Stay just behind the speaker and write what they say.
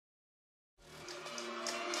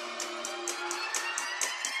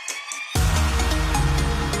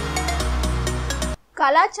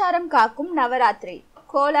கலாச்சாரம் காக்கும் நவராத்திரி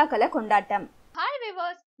கோலாகல கொண்டாட்டம். ஹாய்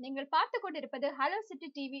விவர்ஸ், நீங்கள் பார்த்து கொண்டிருப்பது hello city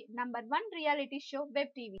TV number 1 reality show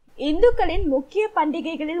web TV. இந்துக்களின் முக்கிய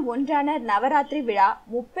பண்டிகைகளில் ஒன்றான நவராத்திரி விழா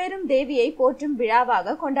முப்பெரும் தேவியை போற்றும்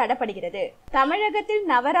விழாவாக கொண்டாடப்படுகிறது. தமிழகத்தில்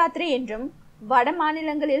நவராத்திரி என்றும் வட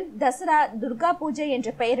மாநிலங்களில் தசரா துர்கா பூஜை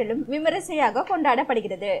என்ற பெயரிலும் விமரிசையாக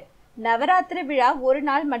கொண்டாடப்படுகிறது. நவராத்திரி விழா ஒரு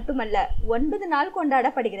நாள் மட்டுமல்ல, 9 நாள்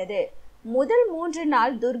கொண்டாடப்படுகிறது. முதல் 3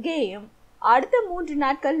 நாள் துர்கையையும், அடுத்த 3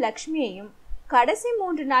 நாட்கள் லட்சுமியையும், கடைசி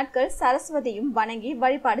 3 நாட்கள் சரஸ்வதியும் வணங்கி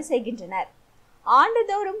வழிபாடு செய்கின்றனர்.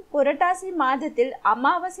 ஆண்டுதோறும் புரட்டாசி மாதத்தில்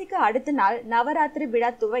அமாவாசைக்கு அடுத்த நாள் நவராத்திரி விழா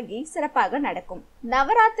துவங்கி சிறப்பாக நடக்கும்.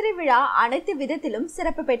 நவராத்திரி விழா அனைத்து விதத்திலும்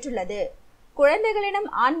சிறப்பு பெற்றுள்ளது.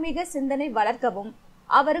 குழந்தைகளிடம் ஆன்மீக சிந்தனை வளர்க்கவும்,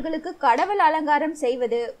 அவர்களுக்கு கடவுள் அலங்காரம்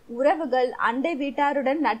செய்வது, உறவுகள் அண்டை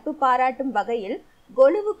வீட்டாருடன் நட்பு பாராட்டும் வகையில்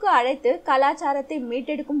கொலுவுக்கு அழைத்து கலாச்சாரத்தை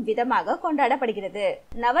மீட்டெடுக்கும் விதமாக கொண்டாடப்படுகிறது.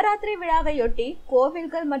 நவராத்திரி விழாவையொட்டி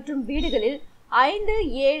கோவில்கள் மற்றும் வீடுகளில் 5,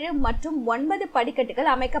 7 மற்றும் 9 படிக்கட்டுகள்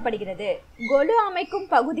அமைக்கப்படுகிறது. கொலு அமைக்கும்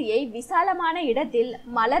பகுதியை விசாலமான இடத்தில்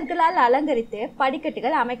மலர்களால் அலங்கரித்து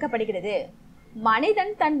படிக்கட்டுகள் அமைக்கப்படுகிறது.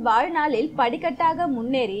 மனிதன் தன் வாழ்நாளில் படிக்கட்டாக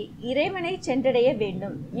முன்னேறி இறைவனை சென்றடைய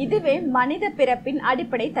வேண்டும். இதுவே மனித பிறப்பின்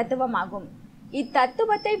அடிப்படை தத்துவமாகும்.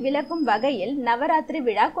 இத்தத்துவத்தை விளக்கும் வகையில் நவராத்திரி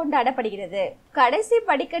விழா கொண்டாடப்படுகிறது. கடைசி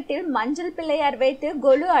படிக்கட்டில் மஞ்சள் பிள்ளையார் வைத்து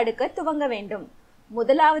கொலு அடுக்க துவங்க வேண்டும்.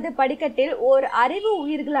 முதலாவது படிக்கட்டில் ஓர் அறிவு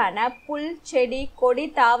உயிர்களான புல், செடி, கொடி,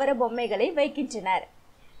 தாவர பொம்மைகளை வைக்கின்றனர்.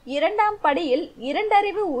 2ஆம் படியில் 2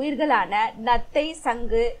 அறிவு உயிர்களான நத்தை,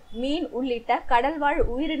 சங்கு, மீன் உள்ளிட்ட கடல்வாழ்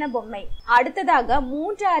உயிரின பொம்மை. அடுத்ததாக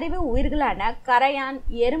 3 அறிவு உயிர்களான கரையான்,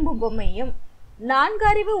 எறும்பு பொம்மையும், 4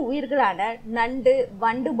 அறிவு உயிர்களான நண்டு,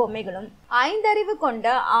 வண்டு பொம்மைகளும், 5 அறிவு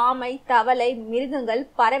கொண்ட ஆமை, தவளை, மிருகங்கள்,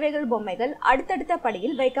 பறவைகள் பொம்மைகள் அடுத்தடுத்த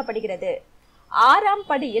படியில் வைக்கப்படுகிறது. 6ஆம்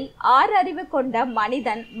படியில் 6 அறிவு கொண்ட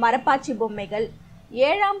மனிதன், மரப்பாச்சி பொம்மைகள்,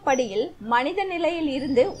 7ஆம் படியில் மனித நிலையில்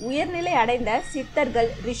இருந்து உயர்நிலை அடைந்த சித்தர்கள்,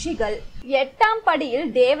 ரிஷிகள், 8ஆம் படியில்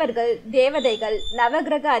தேவர்கள், தேவதைகள்,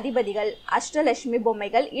 நவகிரக அதிபதிகள், அஷ்டலட்சுமி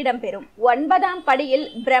பொம்மைகள் இடம்பெறும். 9ஆம் படியில்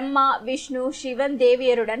பிரம்மா, விஷ்ணு, சிவன்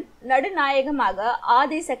தேவியருடன் நடுநாயகமாக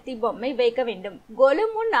ஆதிசக்தி பொம்மை வைக்க வேண்டும். கொலு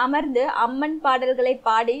முன் அமர்ந்து அம்மன் பாடல்களை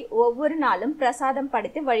பாடி ஒவ்வொரு நாளும் பிரசாதம்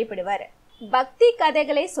படைத்து வழிபடுவர். பக்தி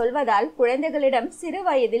கதைகளை சொல்வதால் குழந்தைகளிடம் சிறு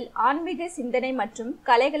வயதில் ஆன்மீக சிந்தனை மற்றும்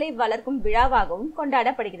கலைகளை வளர்க்கும் விழாவாகவும்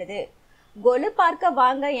கொண்டாடப்படுகிறது. கொலு பார்க்க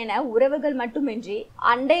வாங்க என உறவுகள் மட்டுமின்றி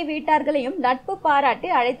அண்டை வீட்டார்களையும் நட்பு பாராட்டி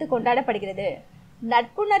அழைத்து கொண்டாடப்படுகிறது.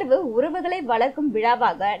 நட்புணர்வு உறவுகளை வளர்க்கும்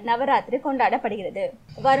விழாவாக நவராத்திரி கொண்டாடப்படுகிறது.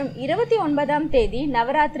 வரும் 29ஆம் தேதி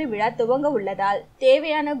நவராத்திரி விழா துவங்க உள்ளதால்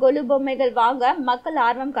தேவையான கொலு பொம்மைகள் வாங்க மக்கள்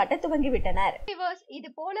ஆர்வம் காட்ட துவங்கிவிட்டனர். இது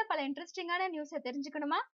போல பல இன்ட்ரெஸ்டிங்கான நியூஸை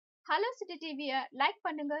தெரிஞ்சுக்கணுமா? ஹலோ சிட்டி டிவியை லைக்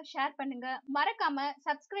பண்ணுங்க, ஷேர் பண்ணுங்க, மறக்காம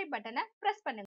சப்ஸ்கிரைப் பட்டனை பிரஸ் பண்ணுங்க.